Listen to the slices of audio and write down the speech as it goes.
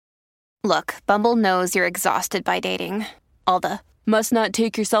Look, Bumble knows you're exhausted by dating. All the must not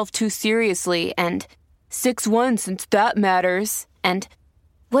take yourself too seriously and 6'1" since that matters. And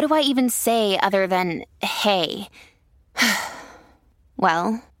what do I even say other than hey?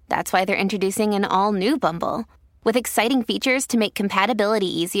 Well, that's why they're introducing an all-new Bumble with exciting features to make compatibility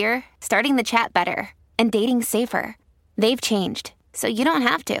easier, starting the chat better, and dating safer. They've changed, so you don't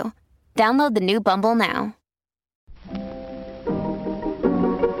have to. Download the new Bumble now.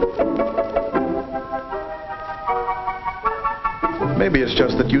 Maybe it's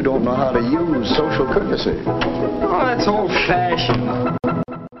just that you don't know how to use social courtesy. Oh, that's old-fashioned.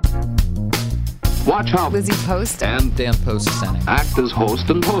 Watch how Lizzie Post and Dan Post-Senning act as host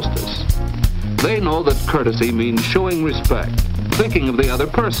and hostess. They know that courtesy means showing respect, thinking of the other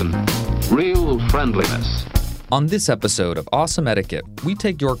person, real friendliness. On this episode of Awesome Etiquette, we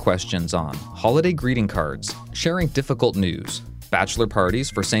take your questions on holiday greeting cards, sharing difficult news, bachelor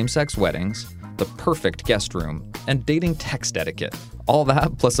parties for same-sex weddings, the perfect guest room, and dating text etiquette. All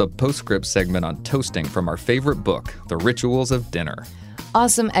that plus a postscript segment on toasting from our favorite book, The Rituals of Dinner.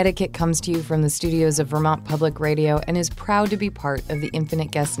 Awesome Etiquette comes to you from the studios of Vermont Public Radio and is proud to be part of the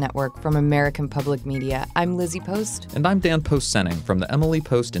Infinite Guest Network from American Public Media. I'm Lizzie Post. And I'm Dan Post-Senning from the Emily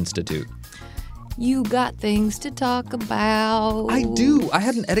Post Institute. You got things to talk about. I do. I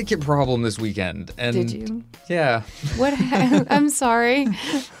had an etiquette problem this weekend. And did you? Yeah. What? I'm sorry.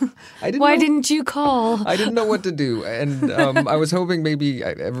 Why didn't you call? I didn't know what to do. And I was hoping maybe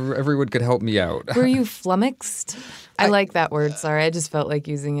everyone could help me out. Were you flummoxed? I like that word. Sorry, I just felt like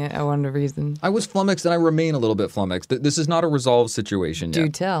using it. I wanted a reason. I was flummoxed, and I remain a little bit flummoxed. This is not a resolved situation yet. Do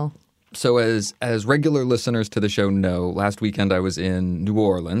tell. So as regular listeners to the show know, last weekend I was in New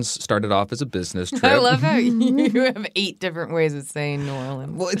Orleans, started off as a business trip. I love how you have 8 different ways of saying New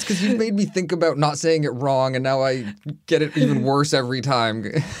Orleans. Well, it's because you made me think about not saying it wrong, and now I get it even worse every time.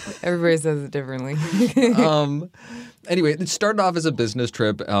 Everybody says it differently. Anyway, it started off as a business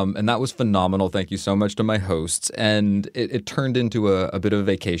trip, and that was phenomenal. Thank you so much to my hosts. And it turned into a bit of a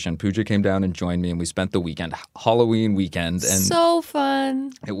vacation. Pooja came down and joined me, and we spent the weekend, Halloween weekend. And so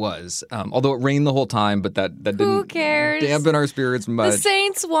fun. It was. Although it rained the whole time, but that Who didn't cares? dampen our spirits much. The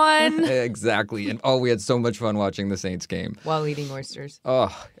Saints won. Exactly. And we had so much fun watching the Saints game. While eating oysters.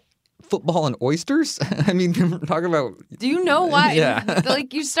 Oh, football and oysters? I mean, we're talking about... Do you know why? Yeah.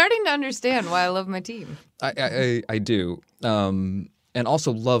 Like, you're starting to understand why I love my team. I do. And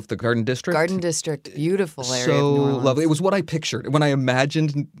also love the Garden District. Garden District, beautiful area so of New Orleans. Lovely. It was what I pictured. When I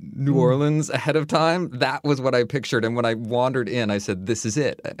imagined New Orleans ahead of time, that was what I pictured. And when I wandered in, I said, this is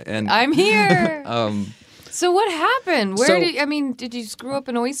it. And I'm here. So what happened? Did you screw up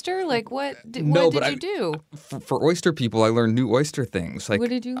an oyster? Like, what did you do? For oyster people, I learned new oyster things. Like, what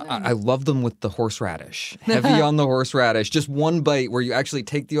did you learn? I love them with the horseradish. Heavy on the horseradish. Just one bite where you actually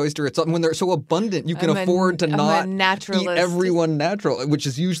take the oyster. It's when they're so abundant, you can afford to not eat everyone natural, which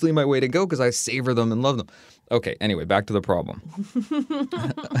is usually my way to go because I savor them and love them. Okay, anyway, back to the problem.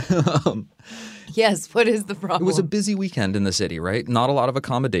 Yes, what is the problem? It was a busy weekend in the city, right? Not a lot of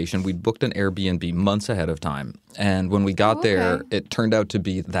accommodation. We'd booked an Airbnb months ahead of time. And when we got there, it turned out to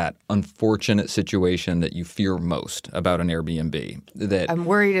be that unfortunate situation that you fear most about an Airbnb. That I'm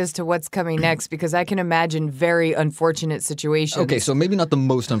worried as to what's coming next because I can imagine very unfortunate situations. Okay, so maybe not the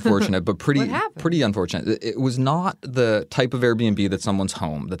most unfortunate, but pretty unfortunate. It was not the type of Airbnb that someone's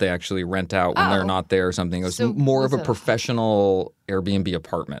home, that they actually rent out when they're not there or something. It was more of a professional Airbnb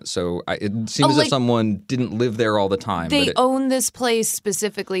apartment. So it seemed as if someone didn't live there all the time. They own this place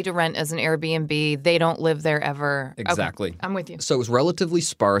specifically to rent as an Airbnb. They don't live there ever. Exactly. Okay, I'm with you. So it was relatively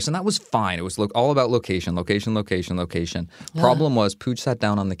sparse, and that was fine. It was all about location. Problem was, Pooch sat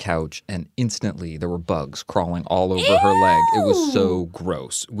down on the couch, and instantly there were bugs crawling all over her leg. It was so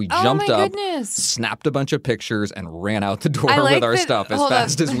gross. We jumped up, snapped a bunch of pictures, and ran out the door with our stuff as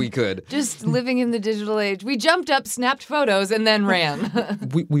fast as we could. Just living in the digital age. We jumped up, snapped photos, and then ran.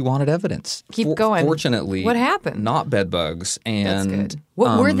 We wanted evidence. Keep going. Fortunately, what happened? Not bed bugs. And that's good.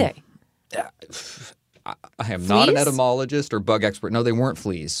 What were they? I am not an etymologist or bug expert. No, they weren't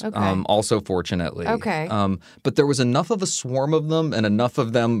fleas. Okay. Also, fortunately. Okay. But there was enough of a swarm of them and enough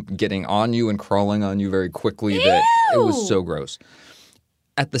of them getting on you and crawling on you very quickly that it was so gross.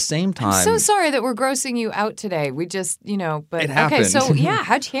 At the same time... I'm so sorry that we're grossing you out today. We just, but... It happened. Okay, so,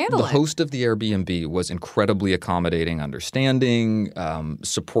 how'd you handle it? The host of the Airbnb was incredibly accommodating, understanding,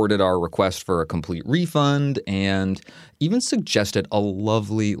 supported our request for a complete refund, and even suggested a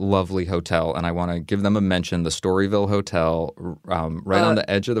lovely, lovely hotel. And I want to give them a mention, the Storyville Hotel, right on the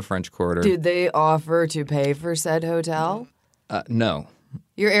edge of the French Quarter. Did they offer to pay for said hotel? No.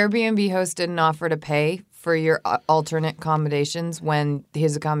 Your Airbnb host didn't offer to pay for your alternate accommodations when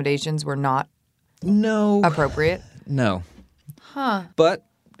his accommodations were not No. appropriate? No. Huh. But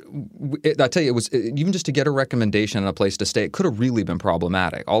I tell you, it was even just to get a recommendation on a place to stay, it could have really been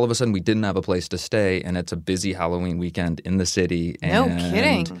problematic. All of a sudden, we didn't have a place to stay, and it's a busy Halloween weekend in the city. No And,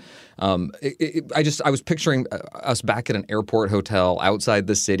 kidding. I was picturing us back at an airport hotel outside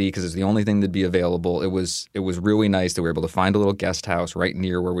the city because it's the only thing that'd be available. It was really nice that we were able to find a little guest house right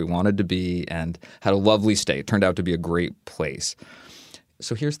near where we wanted to be and had a lovely stay. It turned out to be a great place.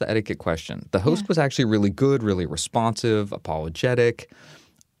 So here's the etiquette question. The host was actually really good, really responsive, apologetic.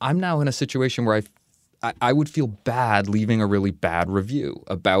 I'm now in a situation where I would feel bad leaving a really bad review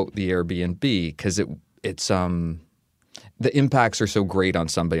about the Airbnb because it's the impacts are so great on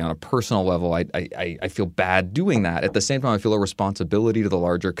somebody on a personal level. I feel bad doing that. At the same time, I feel a responsibility to the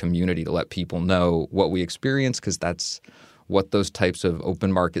larger community to let people know what we experience because that's what those types of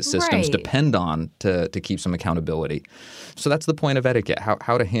open market systems depend on to keep some accountability. So that's the point of etiquette,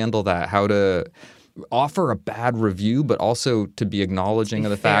 how to handle that, how to offer a bad review, but also to be acknowledging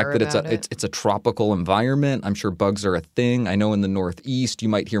of the fact that it's a tropical environment. I'm sure bugs are a thing. I know in the Northeast you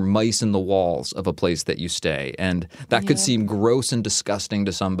might hear mice in the walls of a place that you stay, and that could seem gross and disgusting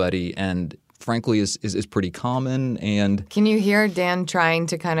to somebody, and frankly is pretty common. And can you hear Dan trying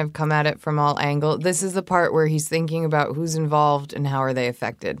to kind of come at it from all angles? This is the part where he's thinking about who's involved and how are they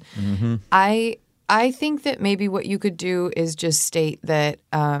affected. Mm-hmm. I think that maybe what you could do is just state that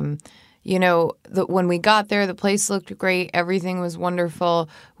when we got there, the place looked great. Everything was wonderful.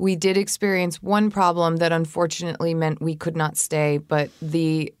 We did experience one problem that unfortunately meant we could not stay, but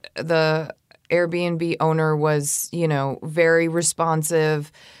the Airbnb owner was, very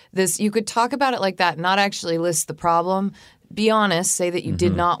responsive. You could talk about it like that, not actually list the problem. Be honest, say that you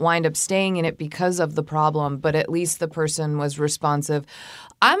did not wind up staying in it because of the problem, but at least the person was responsive.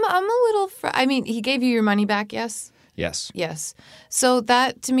 I'm a little he gave you your money back, yes? Yes. So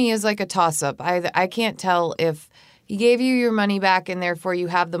that to me is like a toss-up. I can't tell if he gave you your money back and therefore you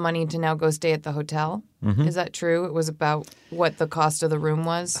have the money to now go stay at the hotel. Mm-hmm. Is that true? It was about what the cost of the room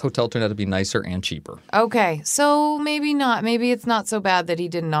was? Hotel turned out to be nicer and cheaper. Okay. So maybe not. Maybe it's not so bad that he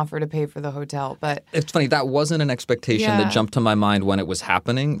didn't offer to pay for the hotel. But it's funny. That wasn't an expectation that jumped to my mind when it was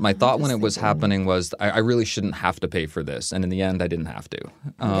happening. My thought when it was happening was I really shouldn't have to pay for this. And in the end, I didn't have to.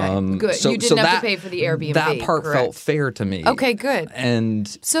 Okay. Good. You didn't have to pay for the Airbnb. That part felt fair to me. Okay, good.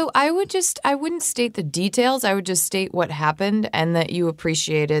 And so I wouldn't state the details. I would just state what happened and that you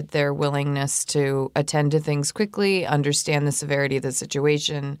appreciated their willingness to attend to things quickly, understand the severity of the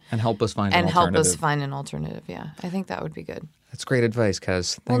situation. And help us find an alternative. Yeah, I think that would be good. That's great advice,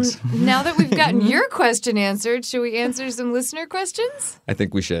 Kaz. Thanks. Well, now that we've gotten your question answered, should we answer some listener questions? I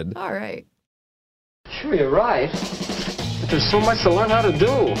think we should. All right. Sure, you're right. But there's so much to learn how to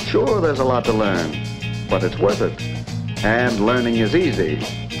do. Sure, there's a lot to learn, but it's worth it. And learning is easy.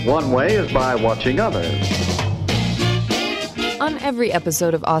 One way is by watching others. On every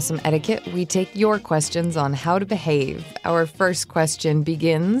episode of Awesome Etiquette, we take your questions on how to behave. Our first question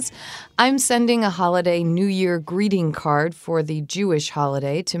begins, I'm sending a holiday New Year greeting card for the Jewish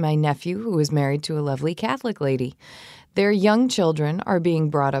holiday to my nephew who is married to a lovely Catholic lady. Their young children are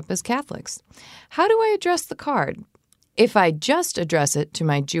being brought up as Catholics. How do I address the card? If I just address it to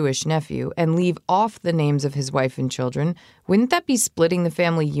my Jewish nephew and leave off the names of his wife and children, wouldn't that be splitting the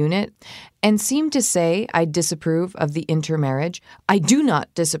family unit? And seem to say I disapprove of the intermarriage? I do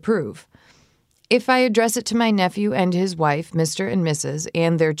not disapprove. If I address it to my nephew and his wife, Mr. and Mrs.,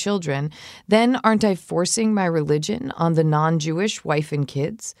 and their children, then aren't I forcing my religion on the non-Jewish wife and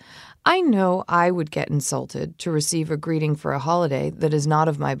kids? I know I would get insulted to receive a greeting for a holiday that is not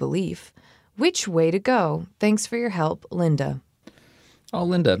of my belief. Which way to go? Thanks for your help, Linda. Oh,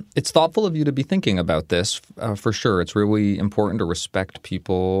 Linda, it's thoughtful of you to be thinking about this, for sure. It's really important to respect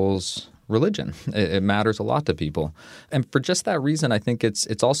people's religion. It matters a lot to people. And for just that reason, I think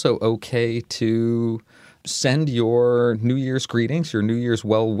it's also okay to send your New Year's greetings, your New Year's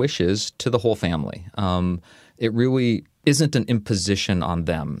well wishes to the whole family. It really isn't an imposition on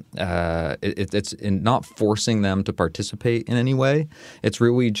them. It's in not forcing them to participate in any way. It's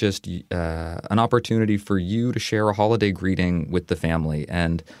really just an opportunity for you to share a holiday greeting with the family.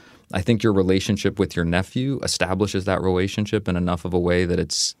 And I think your relationship with your nephew establishes that relationship in enough of a way that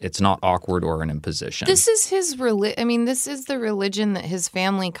it's not awkward or an imposition. This is his this is the religion that his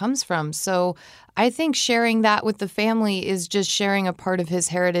family comes from. So I think sharing that with the family is just sharing a part of his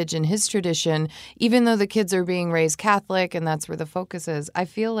heritage and his tradition, even though the kids are being raised Catholic and that's where the focus is. I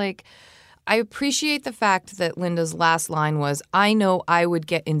feel like I appreciate the fact that Linda's last line was, I know I would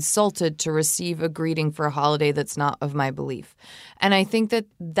get insulted to receive a greeting for a holiday that's not of my belief. And I think that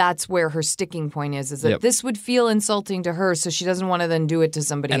that's where her sticking point is that this would feel insulting to her, so she doesn't want to then do it to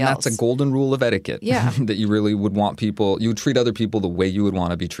somebody else. And that's a golden rule of etiquette. Yeah. That you really would want people, you would treat other people the way you would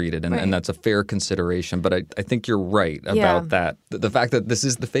want to be treated. And that's a fair consideration. But I think you're right about that. The fact that this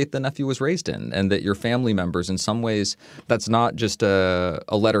is the faith the nephew was raised in, and that your family members, in some ways, that's not just a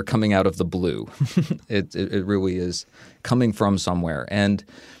letter coming out of the blue. It really is coming from somewhere. And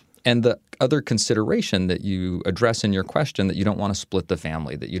the other consideration that you address in your question, that you don't want to split the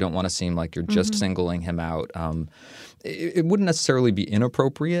family, that you don't want to seem like you're just singling him out. It wouldn't necessarily be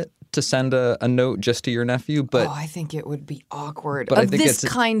inappropriate to send a note just to your nephew, but I think it would be awkward. But I think this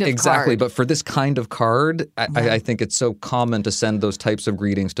kind of exactly. card. But for this kind of card, I think it's so common to send those types of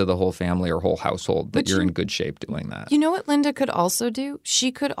greetings to the whole family or whole household that you're in good shape doing that. You know what Linda could also do?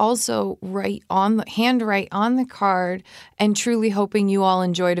 She could also handwrite on the card, and truly hoping you all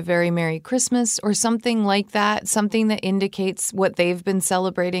enjoyed a very Merry Christmas or something like that, something that indicates what they've been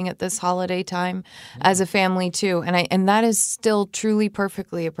celebrating at this holiday time as a family too. And that is still truly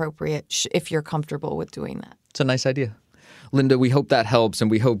perfectly appropriate if you're comfortable with doing that. It's a nice idea. Linda, we hope that helps,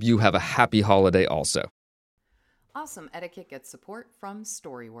 and we hope you have a happy holiday also. Awesome Etiquette gets support from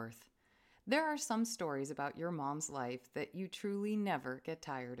Storyworth. There are some stories about your mom's life that you truly never get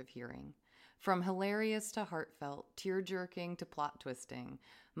tired of hearing. From hilarious to heartfelt, tear-jerking to plot-twisting,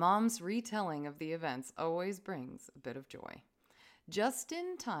 Mom's retelling of the events always brings a bit of joy. Just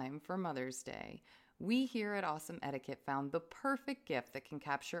in time for Mother's Day, we here at Awesome Etiquette found the perfect gift that can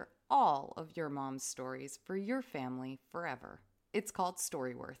capture all of your mom's stories for your family forever. It's called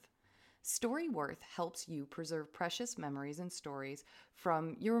Storyworth. Storyworth helps you preserve precious memories and stories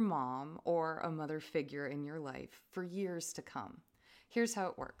from your mom or a mother figure in your life for years to come. Here's how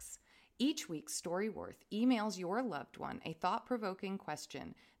it works. Each week, Storyworth emails your loved one a thought-provoking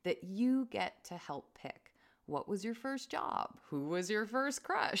question that you get to help pick. What was your first job? Who was your first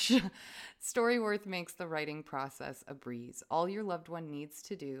crush? Storyworth makes the writing process a breeze. All your loved one needs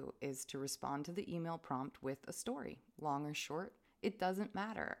to do is to respond to the email prompt with a story. Long or short, it doesn't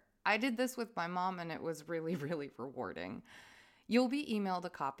matter. I did this with my mom, and it was really, really rewarding. You'll be emailed a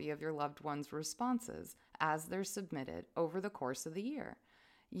copy of your loved one's responses as they're submitted over the course of the year.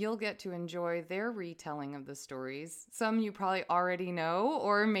 You'll get to enjoy their retelling of the stories. Some you probably already know,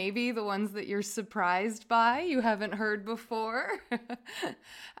 or maybe the ones that you're surprised by you haven't heard before.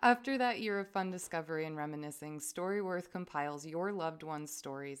 After that year of fun discovery and reminiscing, Storyworth compiles your loved one's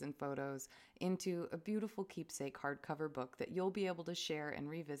stories and photos into a beautiful keepsake hardcover book that you'll be able to share and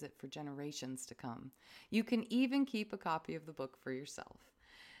revisit for generations to come. You can even keep a copy of the book for yourself.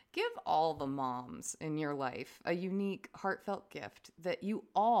 Give all the moms in your life a unique, heartfelt gift that you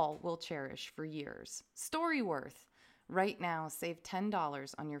all will cherish for years. Storyworth. Right now, save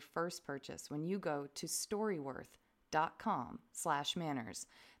 $10 on your first purchase when you go to storyworth.com/manners.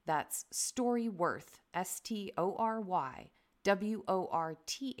 That's Storyworth,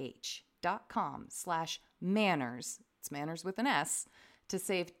 STORYWORTH.com/manners. It's manners with an S, to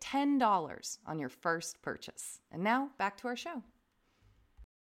save $10 on your first purchase. And now, back to our show.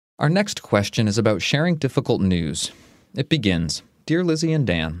 Our next question is about sharing difficult news. It begins, Dear Lizzie and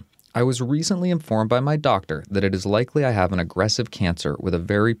Dan, I was recently informed by my doctor that it is likely I have an aggressive cancer with a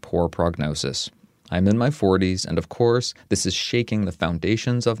very poor prognosis. I'm in my 40s, and of course, this is shaking the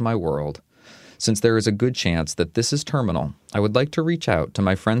foundations of my world. Since there is a good chance that this is terminal, I would like to reach out to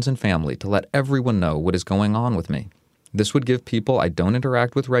my friends and family to let everyone know what is going on with me. This would give people I don't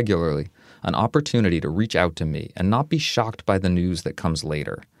interact with regularly an opportunity to reach out to me and not be shocked by the news that comes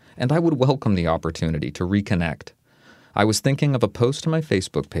later. And I would welcome the opportunity to reconnect. I was thinking of a post to my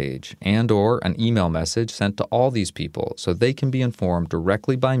Facebook page and/or an email message sent to all these people so they can be informed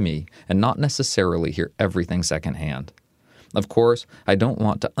directly by me and not necessarily hear everything secondhand. Of course, I don't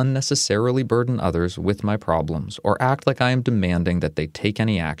want to unnecessarily burden others with my problems or act like I am demanding that they take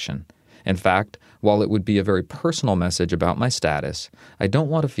any action. In fact, while it would be a very personal message about my status, I don't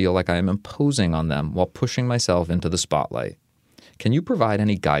want to feel like I am imposing on them while pushing myself into the spotlight. Can you provide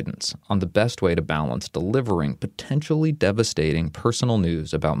any guidance on the best way to balance delivering potentially devastating personal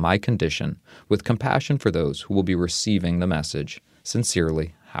news about my condition with compassion for those who will be receiving the message?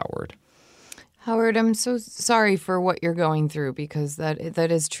 Sincerely, Howard. Howard, I'm so sorry for what you're going through, because that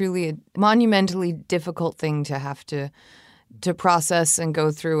is truly a monumentally difficult thing to have to to process and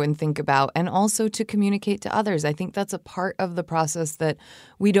go through and think about, and also to communicate to others. I think that's a part of the process that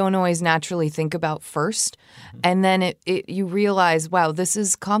we don't always naturally think about first. And then you realize, wow, this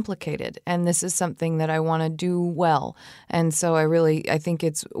is complicated and this is something that I want to do well. And so I think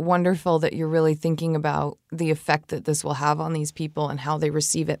it's wonderful that you're really thinking about the effect that this will have on these people and how they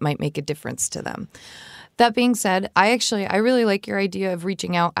receive it might make a difference to them. That being said, I really like your idea of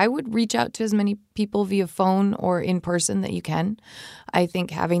reaching out. I would reach out to as many people via phone or in person that you can. I think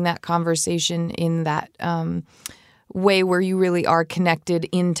having that conversation in that way where you really are connected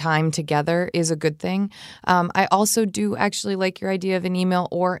in time together is a good thing. I also do actually like your idea of an email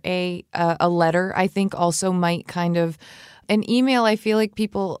or a letter. I think also might kind of an email. I feel like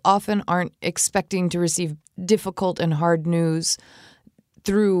people often aren't expecting to receive difficult and hard news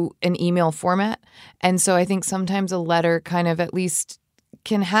through an email format. And so I think sometimes a letter kind of at least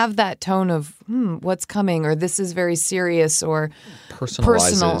can have that tone of, what's coming, or this is very serious, or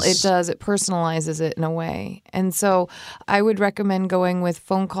personal. It does. It personalizes it in a way. And so I would recommend going with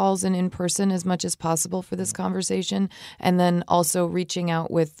phone calls and in person as much as possible for this conversation, and then also reaching out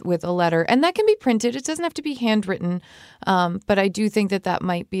with a letter. And that can be printed. It doesn't have to be handwritten. But I do think that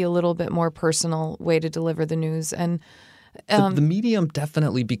might be a little bit more personal way to deliver the news. And the medium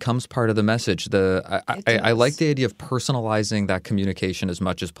definitely becomes part of the message. I like the idea of personalizing that communication as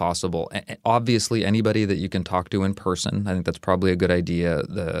much as possible. Obviously, anybody that you can talk to in person, I think that's probably a good idea.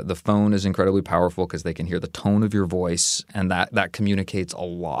 The phone is incredibly powerful because they can hear the tone of your voice, and that communicates a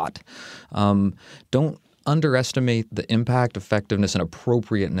lot. Don't underestimate the impact, effectiveness, and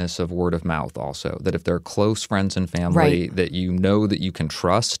appropriateness of word of mouth also. That if they're close friends and family that you know that you can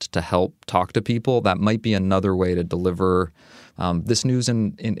trust to help talk to people, that might be another way to deliver this news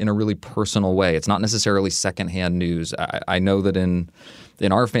in a really personal way. It's not necessarily secondhand news. I know that in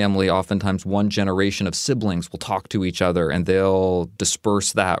our family, oftentimes one generation of siblings will talk to each other and they'll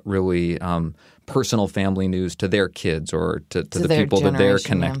disperse that really personal family news to their kids or to the people that they're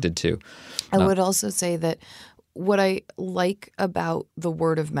connected to. I would also say that what I like about the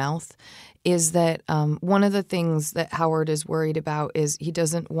word of mouth is that one of the things that Howard is worried about is he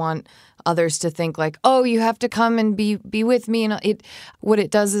doesn't want others to think like, oh, you have to come and be with me. And what it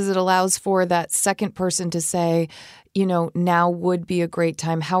does is it allows for that second person to say, now would be a great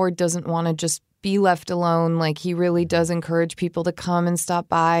time. Howard doesn't want to just be left alone. Like, he really does encourage people to come and stop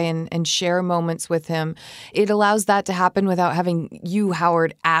by and share moments with him. It allows that to happen without having you,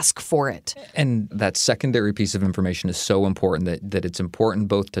 Howard, ask for it. And that secondary piece of information is so important that it's important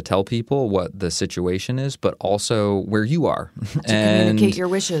both to tell people what the situation is, but also where you are. To communicate your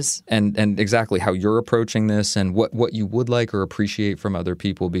wishes. And exactly how you're approaching this and what you would like or appreciate from other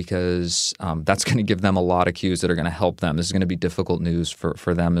people, because that's going to give them a lot of cues that are going to help them. This is going to be difficult news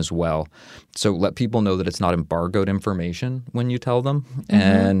for them as well. So let people know that it's not embargoed information when you tell them,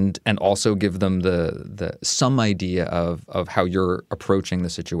 and also give them the some idea of how you're approaching the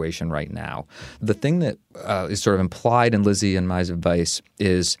situation right now. The thing that is sort of implied in Lizzie and my advice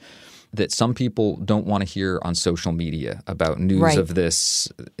is that some people don't want to hear on social media about news of this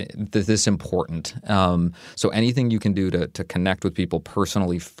important. So anything you can do to connect with people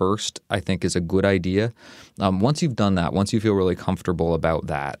personally first, I think, is a good idea. Once you've done that, once you feel really comfortable about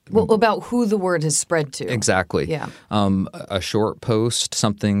that. Well, about who the word has spread to. Exactly. Yeah. A short post,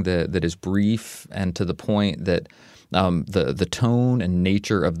 something that is brief and to the point, that the tone and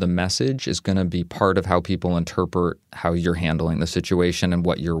nature of the message is going to be part of how people interpret how you're handling the situation and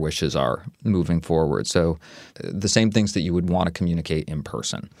what your wishes are moving forward. So the same things that you would want to communicate in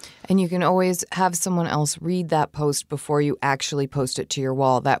person. And you can always have someone else read that post before you actually post it to your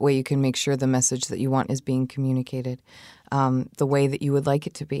wall. That way you can make sure the message that you want is being communicated the way that you would like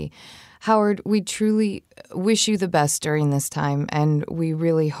it to be. Howard, we truly wish you the best during this time, and we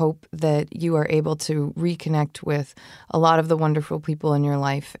really hope that you are able to reconnect with a lot of the wonderful people in your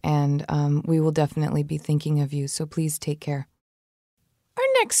life, and we will definitely be thinking of you, so please take care. Our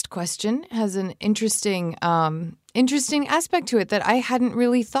next question has an interesting aspect to it that I hadn't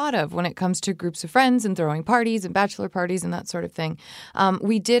really thought of when it comes to groups of friends and throwing parties and bachelor parties and that sort of thing.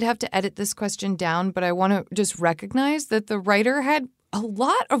 We did have to edit this question down, but I want to just recognize that the writer had a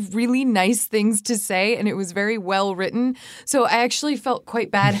lot of really nice things to say, and it was very well written. So I actually felt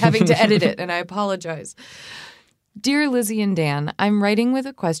quite bad having to edit it, and I apologize. Dear Lizzie and Dan, I'm writing with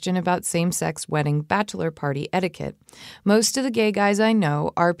a question about same-sex wedding bachelor party etiquette. Most of the gay guys I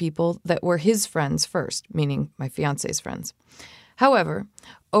know are people that were his friends first, meaning my fiancé's friends. However,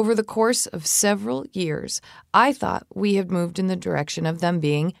 over the course of several years, I thought we had moved in the direction of them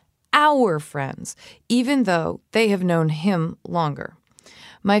being our friends, even though they have known him longer.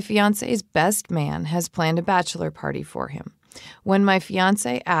 My fiancé's best man has planned a bachelor party for him. When my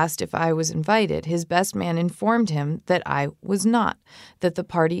fiancé asked if I was invited, his best man informed him that I was not, that the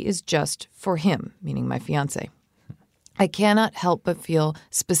party is just for him, meaning my fiancé. I cannot help but feel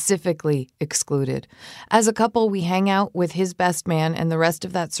specifically excluded. As a couple, we hang out with his best man and the rest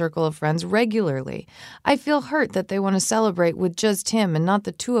of that circle of friends regularly. I feel hurt that they want to celebrate with just him and not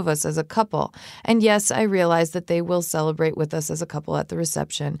the two of us as a couple. And yes, I realize that they will celebrate with us as a couple at the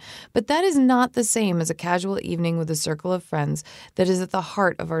reception. But that is not the same as a casual evening with a circle of friends that is at the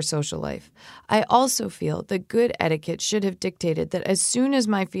heart of our social life. I also feel that good etiquette should have dictated that as soon as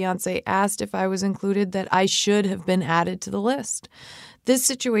my fiancé asked if I was included, that I should have been added to the list. This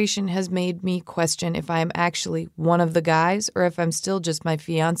situation has made me question if I am actually one of the guys or if I'm still just my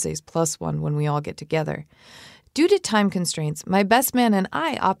fiancé's plus one when we all get together. Due to time constraints, my best man and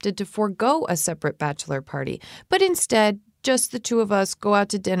I opted to forego a separate bachelor party, but instead just the two of us go out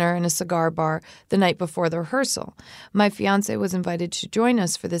to dinner in a cigar bar the night before the rehearsal. My fiancé was invited to join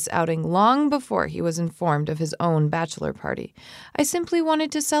us for this outing long before he was informed of his own bachelor party. I simply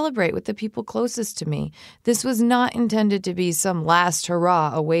wanted to celebrate with the people closest to me. This was not intended to be some last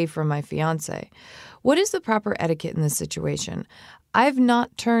hurrah away from my fiancé. What is the proper etiquette in this situation? I've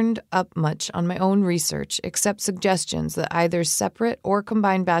not turned up much on my own research except suggestions that either separate or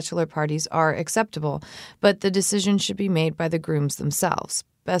combined bachelor parties are acceptable, but the decision should be made by the grooms themselves.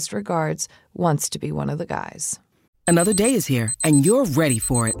 Best regards, wants to be one of the guys. Another day is here, and you're ready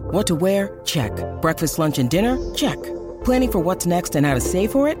for it. What to wear? Check. Breakfast, lunch, and dinner? Check. Planning for what's next and how to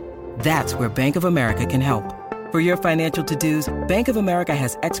save for it? That's where Bank of America can help. For your financial to-dos, Bank of America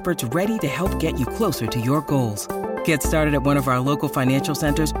has experts ready to help get you closer to your goals. Get started at one of our local financial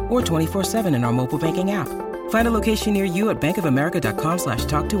centers or 24/7 in our mobile banking app. Find a location near you at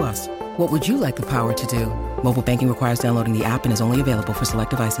bankofamerica.com/talktous. What would you like the power to do? Mobile banking requires downloading the app and is only available for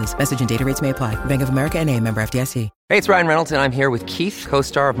select devices. Message and data rates may apply. Bank of America N.A., member FDIC. Hey, it's Ryan Reynolds, and I'm here with Keith,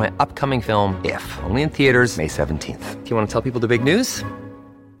 co-star of my upcoming film, If, only in theaters May 17th. Do you want to tell people the big news?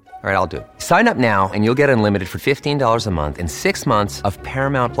 All right, I'll do it. Sign up now and you'll get unlimited for $15 a month and 6 months of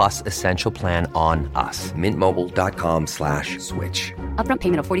Paramount Plus Essential Plan on us. MintMobile.com/switch. Upfront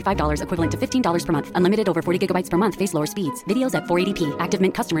payment of $45 equivalent to $15 per month. Unlimited over 40 gigabytes per month. Face lower speeds. Videos at 480p. Active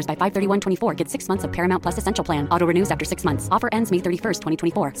Mint customers by 531.24 get 6 months of Paramount Plus Essential Plan. Auto renews after 6 months. Offer ends May 31st,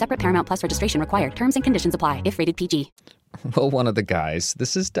 2024. Separate Paramount Plus registration required. Terms and conditions apply if rated PG. Well, one of the guys.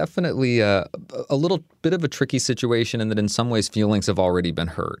 This is definitely a little bit of a tricky situation in that in some ways feelings have already been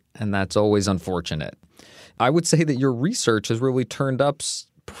hurt, and that's always unfortunate. I would say that your research has really turned up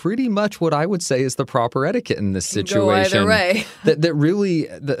pretty much what I would say is the proper etiquette in this situation. Go either way. that really,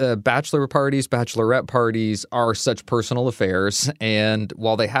 the bachelor parties, bachelorette parties are such personal affairs, and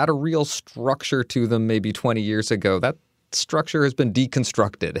while they had a real structure to them maybe 20 years ago, that structure has been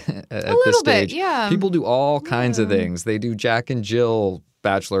deconstructed at this stage. Bit, yeah. People do all kinds of things. They do Jack and Jill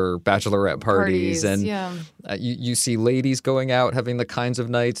bachelorette parties and you see ladies going out having the kinds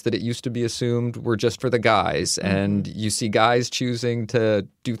of nights that it used to be assumed were just for the guys, and you see guys choosing to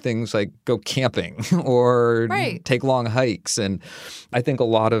do things like go camping or take long hikes. And I think a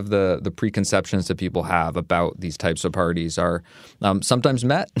lot of the preconceptions that people have about these types of parties are sometimes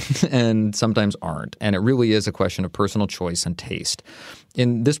met and sometimes aren't, and it really is a question of personal choice and taste.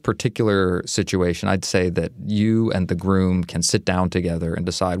 In this particular situation, I'd say that you and the groom can sit down together and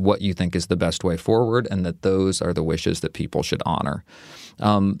decide what you think is the best way forward, and that those are the wishes that people should honor.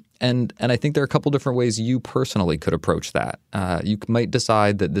 And I think there are a couple different ways you personally could approach that. You might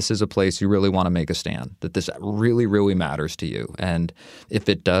decide that this is a place you really want to make a stand, that this really, really matters to you. And if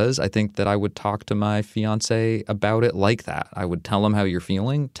it does, I think that I would talk to my fiancé about it like that. I would tell him how you're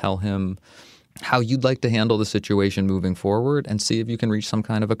feeling, tell him how you'd like to handle the situation moving forward, and see if you can reach some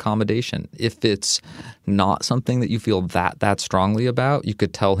kind of accommodation. If it's not something that you feel that strongly about, you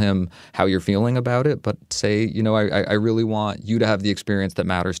could tell him how you're feeling about it, but say, you know, I really want you to have the experience that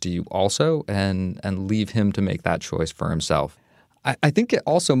matters to you also, and leave him to make that choice for himself. I think it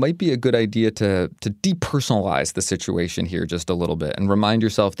also might be a good idea to depersonalize the situation here just a little bit and remind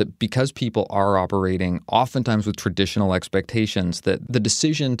yourself that because people are operating oftentimes with traditional expectations, that the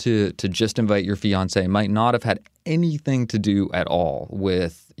decision to just invite your fiancé might not have had anything to do at all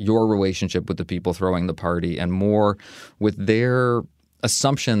with your relationship with the people throwing the party, and more with their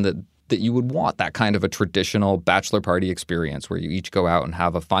assumption that you would want that kind of a traditional bachelor party experience where you each go out and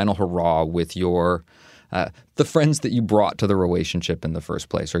have a final hurrah with your the friends that you brought to the relationship in the first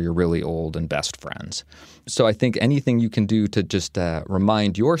place, or your really old and best friends. So I think anything you can do to just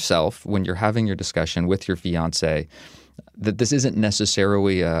remind yourself when you're having your discussion with your fiancé that this isn't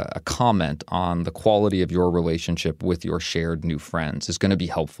necessarily a comment on the quality of your relationship with your shared new friends is going to be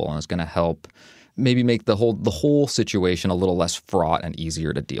helpful, and is going to help maybe make the whole situation a little less fraught and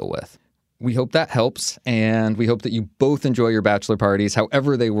easier to deal with. We hope that helps, and we hope that you both enjoy your bachelor parties,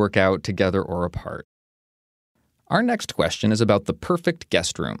 however they work out, together or apart. Our next question is about the perfect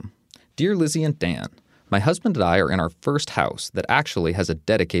guest room. Dear Lizzie and Dan, my husband and I are in our first house that actually has a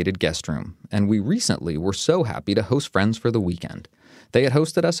dedicated guest room, and we recently were so happy to host friends for the weekend. They had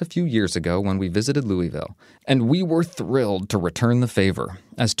hosted us a few years ago when we visited Louisville, and we were thrilled to return the favor.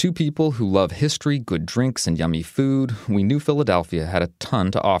 As two people who love history, good drinks, and yummy food, we knew Philadelphia had a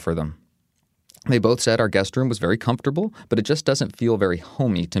ton to offer them. They both said our guest room was very comfortable, but it just doesn't feel very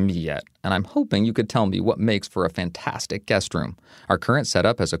homey to me yet, and I'm hoping you could tell me what makes for a fantastic guest room. Our current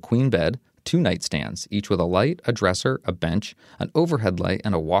setup has a queen bed, 2 nightstands, each with a light, a dresser, a bench, an overhead light,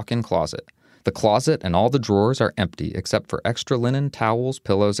 and a walk-in closet. The closet and all the drawers are empty except for extra linen, towels,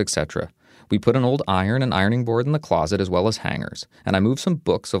 pillows, etc. We put an old iron and ironing board in the closet as well as hangers, and I moved some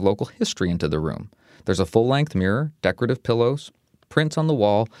books of local history into the room. There's a full-length mirror, decorative pillows, prints on the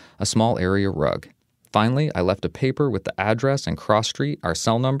wall, a small area rug. Finally, I left a paper with the address and cross street, our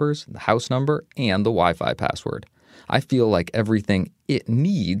cell numbers, the house number, and the Wi-Fi password. I feel like everything it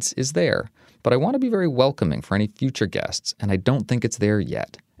needs is there, but I want to be very welcoming for any future guests, and I don't think it's there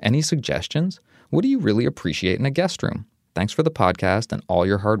yet. Any suggestions? What do you really appreciate in a guest room? Thanks for the podcast and all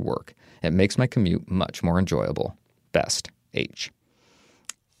your hard work. It makes my commute much more enjoyable. Best, H.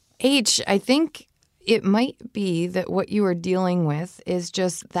 H, I think it might be that what you are dealing with is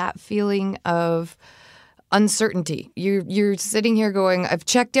just that feeling of uncertainty. You're sitting here going, I've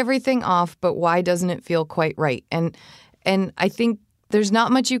checked everything off, but why doesn't it feel quite right? And I think there's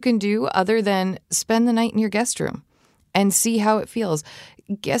not much you can do other than spend the night in your guest room and see how it feels.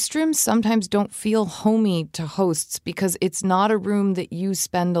 Guest rooms sometimes don't feel homey to hosts because it's not a room that you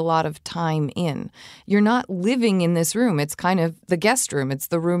spend a lot of time in. You're not living in this room. It's kind of the guest room. It's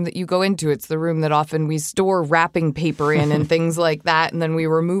the room that you go into. It's the room that often we store wrapping paper in and things like that, and then we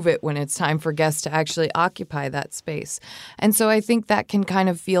remove it when it's time for guests to actually occupy that space. And so I think that can kind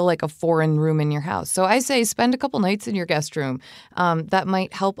of feel like a foreign room in your house. So I say spend a couple nights in your guest room. That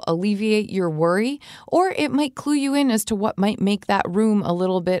might help alleviate your worry, or it might clue you in as to what might make that room a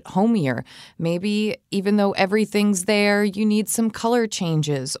little bit homier. Maybe even though everything's there, you need some color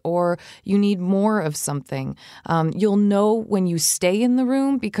changes or you need more of something. You'll know when you stay in the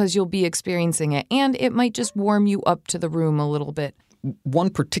room because you'll be experiencing it, and it might just warm you up to the room a little bit. One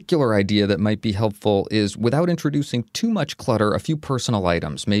particular idea that might be helpful is, without introducing too much clutter, a few personal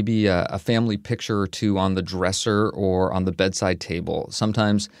items, maybe a family picture or two on the dresser or on the bedside table.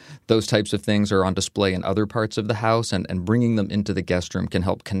 Sometimes those types of things are on display in other parts of the house, and bringing them into the guest room can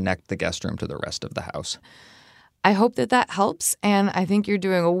help connect the guest room to the rest of the house. I hope that helps, and I think you're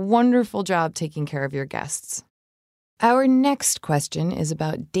doing a wonderful job taking care of your guests. Our next question is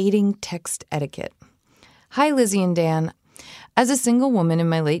about dating text etiquette. Hi, Lizzie and Dan. As a single woman in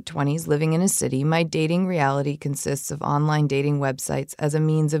my late 20s living in a city, my dating reality consists of online dating websites as a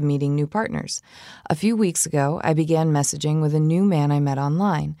means of meeting new partners. A few weeks ago, I began messaging with a new man I met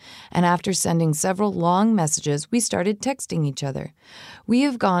online, and after sending several long messages, we started texting each other. We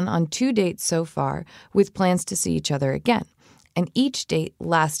have gone on 2 dates so far, with plans to see each other again, and each date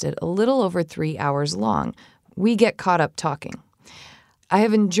lasted a little over 3 hours long. We get caught up talking. I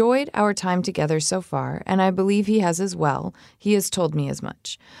have enjoyed our time together so far, and I believe he has as well. He has told me as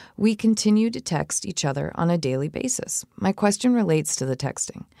much. We continue to text each other on a daily basis. My question relates to the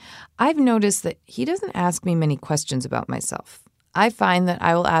texting. I've noticed that he doesn't ask me many questions about myself. I find that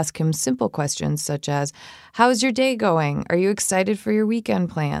I will ask him simple questions such as, how's your day going? Are you excited for your weekend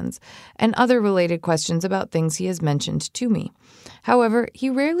plans? And other related questions about things he has mentioned to me. However, he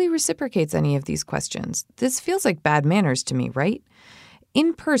rarely reciprocates any of these questions. This feels like bad manners to me, right?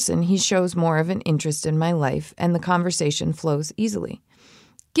 In person, he shows more of an interest in my life, and the conversation flows easily.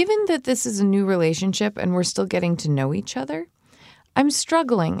 Given that this is a new relationship and we're still getting to know each other, I'm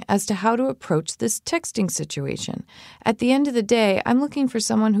struggling as to how to approach this texting situation. At the end of the day, I'm looking for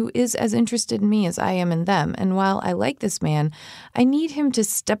someone who is as interested in me as I am in them, and while I like this man, I need him to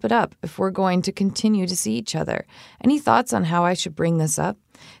step it up if we're going to continue to see each other. Any thoughts on how I should bring this up?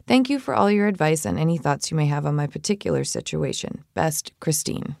 Thank you for all your advice and any thoughts you may have on my particular situation. Best,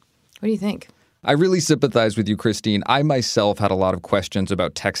 Christine. What do you think? I really sympathize with you, Christine. I myself had a lot of questions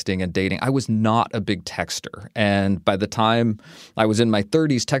about texting and dating. I was not a big texter. And by the time I was in my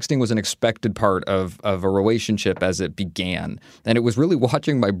 30s, texting was an expected part of a relationship as it began. And it was really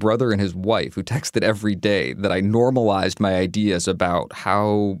watching my brother and his wife, who texted every day, that I normalized my ideas about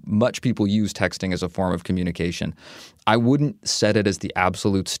how much people use texting as a form of communication. I wouldn't set it as the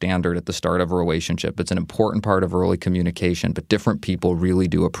absolute standard at the start of a relationship. It's an important part of early communication, but different people really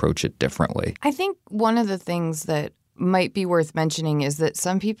do approach it differently. I think one of the things that might be worth mentioning is that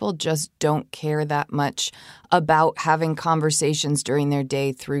some people just don't care that much about having conversations during their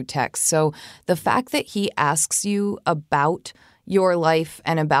day through text. So the fact that he asks you about your life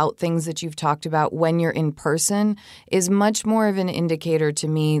and about things that you've talked about when you're in person is much more of an indicator to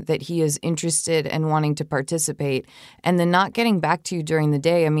me that he is interested and wanting to participate. And the not getting back to you during the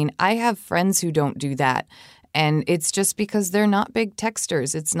day, I mean, I have friends who don't do that. And it's just because they're not big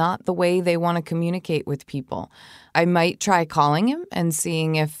texters. It's not the way they want to communicate with people. I might try calling him and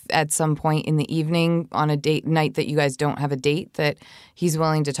seeing if at some point in the evening on a date night that you guys don't have a date that he's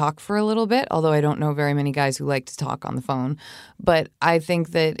willing to talk for a little bit, although I don't know very many guys who like to talk on the phone. But I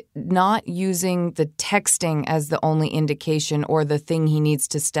think that not using the texting as the only indication or the thing he needs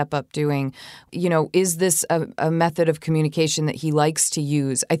to step up doing, is this a method of communication that he likes to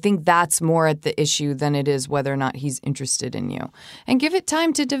use? I think that's more at the issue than it is whether or not he's interested in you. And give it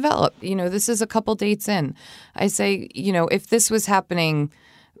time to develop. This is a couple dates in. I say, if this was happening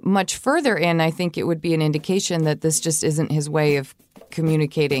much further in, I think it would be an indication that this just isn't his way of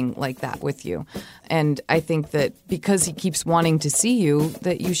communicating like that with you. And I think that because he keeps wanting to see you,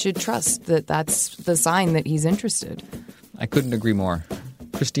 that you should trust that that's the sign that he's interested. I couldn't agree more.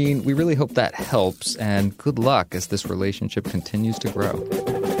 Christine, we really hope that helps, and good luck as this relationship continues to grow.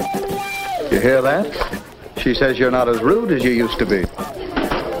 You hear that? She says you're not as rude as you used to be.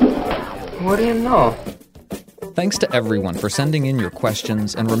 What do you know? Thanks to everyone for sending in your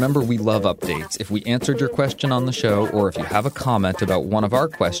questions, and remember, we love updates. If we answered your question on the show, or if you have a comment about one of our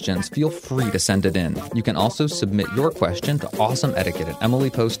questions, feel free to send it in. You can also submit your question to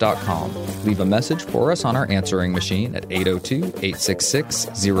awesomeetiquette@emilypost.com. Leave a message for us on our answering machine at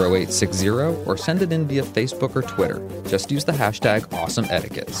 802-866-0860, or send it in via Facebook or Twitter. Just use the hashtag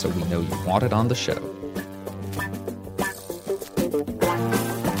 #AwesomeEtiquette so we know you want it on the show.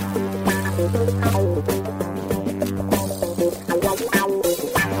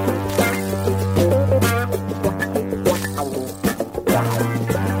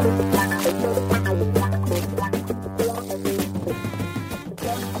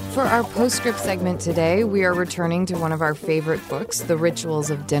 For our postscript segment today, we are returning to one of our favorite books, The Rituals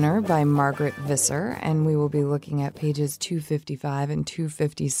of Dinner by Margaret Visser, and we will be looking at pages 255 and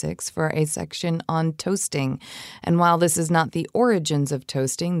 256 for a section on toasting. And while this is not the origins of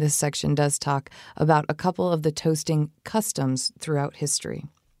toasting, this section does talk about a couple of the toasting customs throughout history.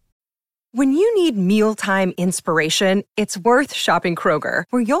 When you need mealtime inspiration, it's worth shopping Kroger,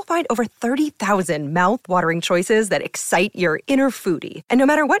 where you'll find over 30,000 mouth-watering choices that excite your inner foodie. And no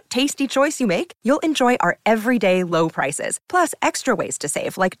matter what tasty choice you make, you'll enjoy our everyday low prices, plus extra ways to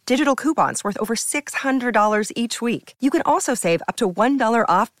save, like digital coupons worth over $600 each week. You can also save up to $1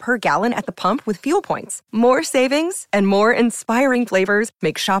 off per gallon at the pump with fuel points. More savings and more inspiring flavors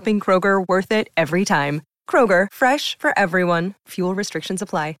make shopping Kroger worth it every time. Kroger, fresh for everyone. Fuel restrictions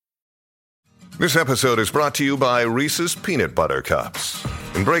apply. This episode is brought to you by Reese's Peanut Butter Cups.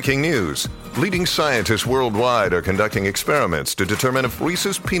 In breaking news, leading scientists worldwide are conducting experiments to determine if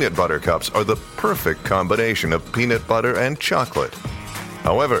Reese's Peanut Butter Cups are the perfect combination of peanut butter and chocolate.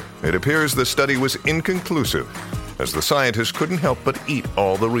 However, it appears the study was inconclusive, as the scientists couldn't help but eat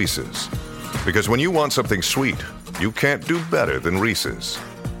all the Reese's. Because when you want something sweet, you can't do better than Reese's.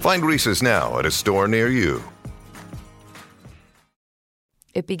 Find Reese's now at a store near you.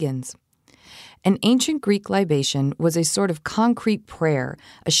 It begins. An ancient Greek libation was a sort of concrete prayer,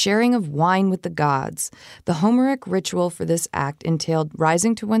 a sharing of wine with the gods. The Homeric ritual for this act entailed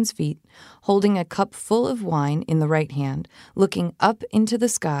rising to one's feet, holding a cup full of wine in the right hand, looking up into the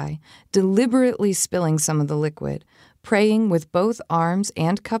sky, deliberately spilling some of the liquid, praying with both arms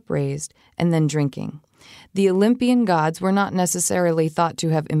and cup raised, and then drinking. The Olympian gods were not necessarily thought to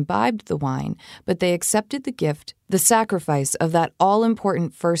have imbibed the wine, but they accepted the gift, the sacrifice of that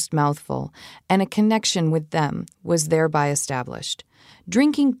all-important first mouthful, and a connection with them was thereby established.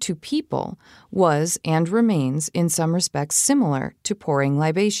 Drinking to people was, and remains, in some respects similar to pouring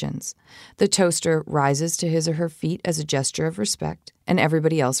libations. The toaster rises to his or her feet as a gesture of respect, and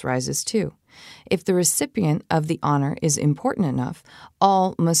everybody else rises too. If the recipient of the honor is important enough,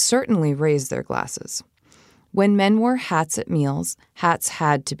 all must certainly raise their glasses. When men wore hats at meals, hats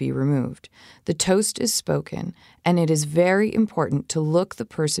had to be removed. The toast is spoken, and it is very important to look the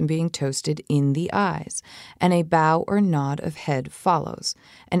person being toasted in the eyes, and a bow or nod of head follows,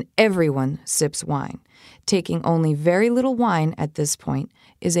 and everyone sips wine. Taking only very little wine at this point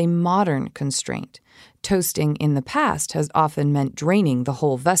is a modern constraint. Toasting in the past has often meant draining the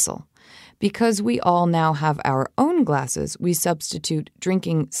whole vessel. Because we all now have our own glasses, we substitute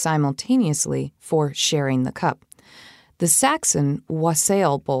drinking simultaneously for sharing the cup. The Saxon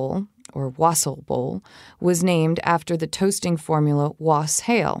wassail bowl, or wassail bowl, was named after the toasting formula was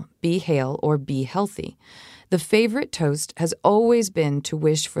hael, be hale or be healthy. The favorite toast has always been to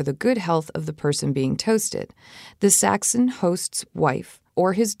wish for the good health of the person being toasted. The Saxon host's wife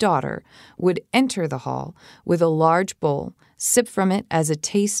or his daughter would enter the hall with a large bowl, sip from it as a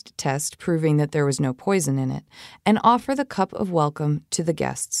taste test proving that there was no poison in it, and offer the cup of welcome to the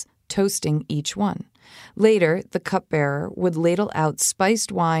guests, toasting each one. Later, the cupbearer would ladle out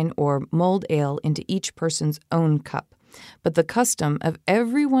spiced wine or mulled ale into each person's own cup. But the custom of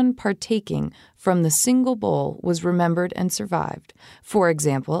everyone partaking from the single bowl was remembered and survived, for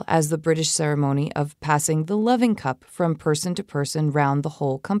example, as the British ceremony of passing the loving cup from person to person round the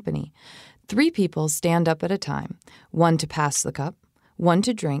whole company. 3 people stand up at a time, 1 to pass the cup, 1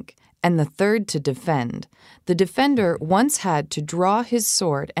 to drink, and the 3rd to defend. The defender once had to draw his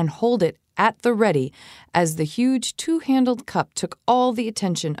sword and hold it at the ready, as the huge 2-handled cup took all the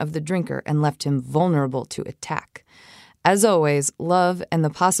attention of the drinker and left him vulnerable to attack. As always, love and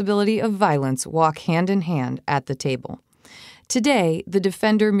the possibility of violence walk hand in hand at the table. Today, the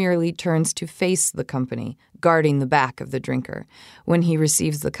defender merely turns to face the company, guarding the back of the drinker. When he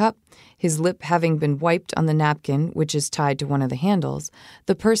receives the cup, his lip having been wiped on the napkin, which is tied to one of the handles,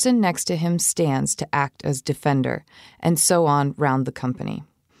 the person next to him stands to act as defender, and so on round the company.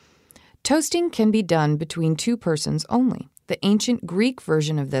 Toasting can be done between 2 persons only. The ancient Greek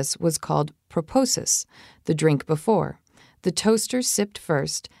version of this was called proposis, the drink before. The toaster sipped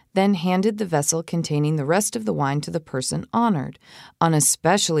first, then handed the vessel containing the rest of the wine to the person honored. On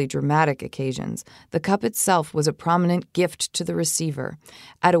especially dramatic occasions, the cup itself was a prominent gift to the receiver.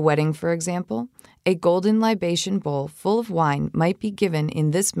 At a wedding, for example, a golden libation bowl full of wine might be given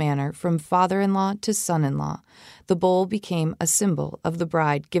in this manner from father-in-law to son-in-law. The bowl became a symbol of the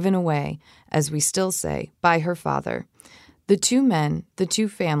bride given away, as we still say, by her father. The 2 men, the 2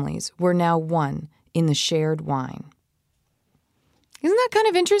 families, were now one in the shared wine. Isn't that kind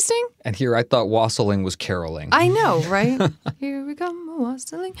of interesting? And here I thought wassailing was caroling. I know, right? Here we come,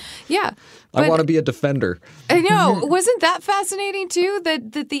 wassailing. Yeah. I want to be a defender. I know. Wasn't that fascinating, too?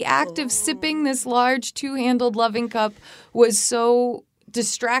 That the act of sipping this large 2-handled loving cup was so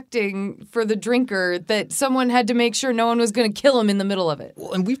distracting for the drinker that someone had to make sure no one was going to kill him in the middle of it.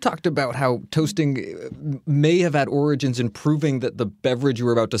 Well, and we've talked about how toasting may have had origins in proving that the beverage you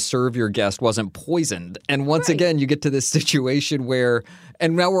were about to serve your guest wasn't poisoned. And once again, you get to this situation where,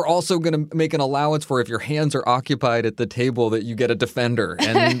 and now we're also going to make an allowance for if your hands are occupied at the table that you get a defender.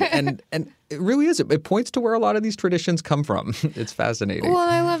 And it really is. It points to where a lot of these traditions come from. It's fascinating. Well,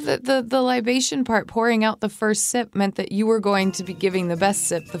 I love that the libation part, pouring out the first sip, meant that you were going to be giving the best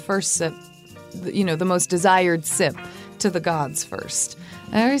sip, the first sip, the most desired sip to the gods first.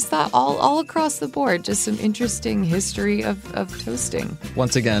 I always thought all across the board, just some interesting history of toasting.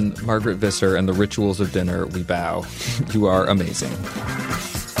 Once again, Margaret Visser and the Rituals of Dinner, we bow. You are amazing.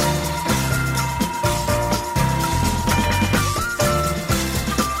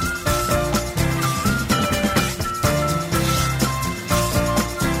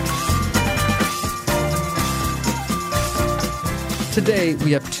 Today,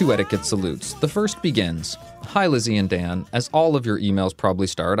 we have 2 etiquette salutes. The first begins, "Hi, Lizzie and Dan. As all of your emails probably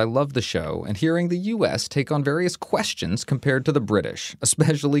start, I love the show and hearing the U.S. take on various questions compared to the British,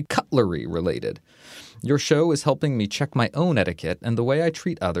 especially cutlery related. Your show is helping me check my own etiquette and the way I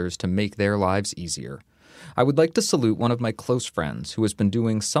treat others to make their lives easier. I would like to salute one of my close friends who has been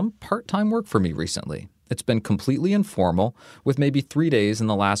doing some part-time work for me recently. It's been completely informal, with maybe 3 days in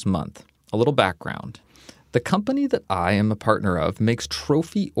the last month. A little background. The company that I am a partner of makes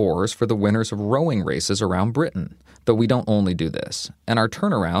trophy oars for the winners of rowing races around Britain, though we don't only do this, and our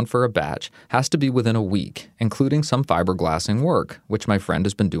turnaround for a batch has to be within a week, including some fiberglassing work, which my friend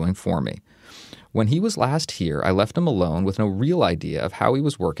has been doing for me. When he was last here, I left him alone with no real idea of how he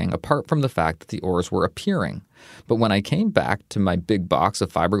was working apart from the fact that the oars were appearing. But when I came back to my big box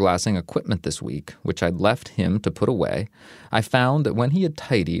of fiberglassing equipment this week, which I'd left him to put away, I found that when he had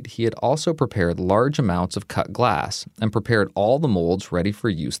tidied, he had also prepared large amounts of cut glass and prepared all the molds ready for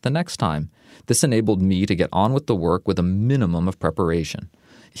use the next time. This enabled me to get on with the work with a minimum of preparation.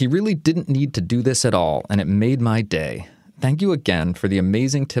 He really didn't need to do this at all, and it made my day. Thank you again for the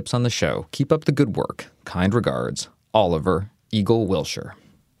amazing tips on the show. Keep up the good work. Kind regards, Oliver, Eagle, Wilshire."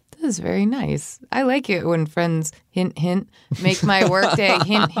 That is very nice. I like it when friends, hint, hint, make my workday,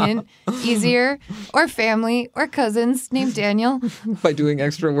 hint, hint, easier. Or family or cousins named Daniel. By doing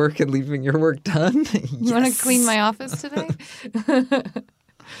extra work and leaving your work done? You want to clean my office today?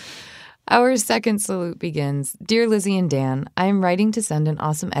 Our second salute begins. Dear Lizzie and Dan, I am writing to send an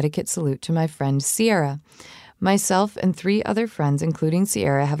awesome etiquette salute to my friend Sierra. Myself and 3 other friends, including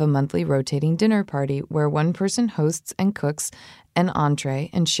Sierra, have a monthly rotating dinner party where one person hosts and cooks an entree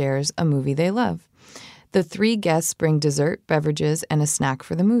and shares a movie they love. The 3 guests bring dessert, beverages, and a snack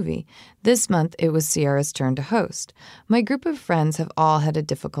for the movie. This month, it was Sierra's turn to host. My group of friends have all had a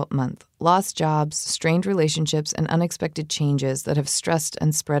difficult month. Lost jobs, strained relationships, and unexpected changes that have stressed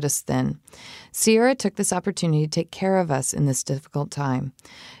and spread us thin. Sierra took this opportunity to take care of us in this difficult time.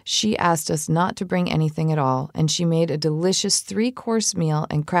 She asked us not to bring anything at all, and she made a delicious 3-course meal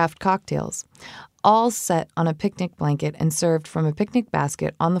and craft cocktails, all set on a picnic blanket and served from a picnic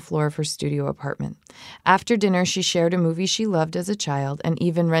basket on the floor of her studio apartment. After dinner, she shared a movie she loved as a child and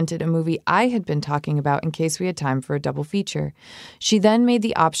even rented a movie I had been talking about in case we had time for a double feature. She then made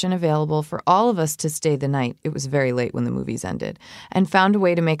the option available for all of us to stay the night. It was very late when the movies ended, and found a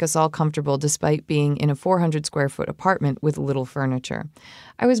way to make us all comfortable despite being in a 400-square-foot apartment with little furniture.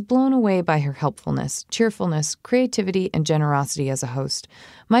 I was blown away by her helpfulness, cheerfulness, creativity, and generosity as a host.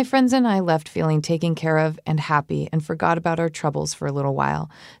 My friends and I left feeling taken care of and happy and forgot about our troubles for a little while.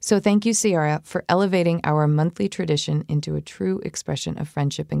 So thank you, Sierra, for elevating our monthly tradition into a true expression of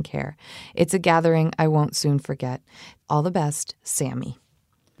friendship and care. It's a gathering I won't soon forget. All the best, Sammy.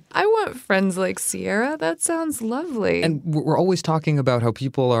 I want friends like Sierra. That sounds lovely. And we're always talking about how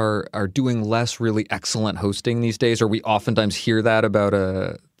people are doing less really excellent hosting these days, or we oftentimes hear that about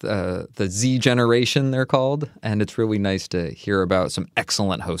the Z generation, they're called. And it's really nice to hear about some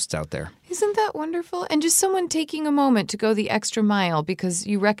excellent hosts out there. Isn't that wonderful? And just someone taking a moment to go the extra mile because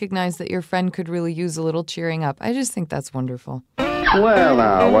you recognize that your friend could really use a little cheering up. I just think that's wonderful. Well,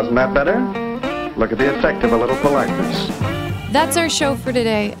 now, wasn't that better? Look at the effect of a little politeness. That's our show for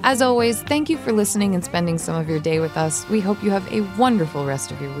today. As always, thank you for listening and spending some of your day with us. We hope you have a wonderful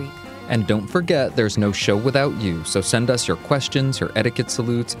rest of your week. And don't forget, there's no show without you, so send us your questions, your etiquette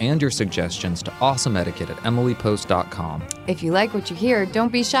salutes, and your suggestions to awesomeetiquette@emilypost.com. If you like what you hear,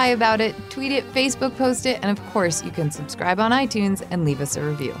 don't be shy about it. Tweet it, Facebook post it, and of course, you can subscribe on iTunes and leave us a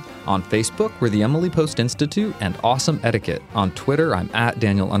review. On Facebook, we're the Emily Post Institute and Awesome Etiquette. On Twitter, I'm at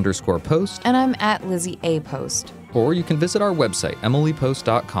Daniel_Post. And I'm at Lizzie A. Post. Or you can visit our website,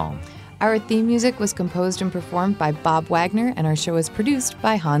 emilypost.com. Our theme music was composed and performed by Bob Wagner, and our show is produced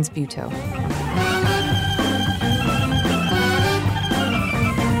by Hans Buetow.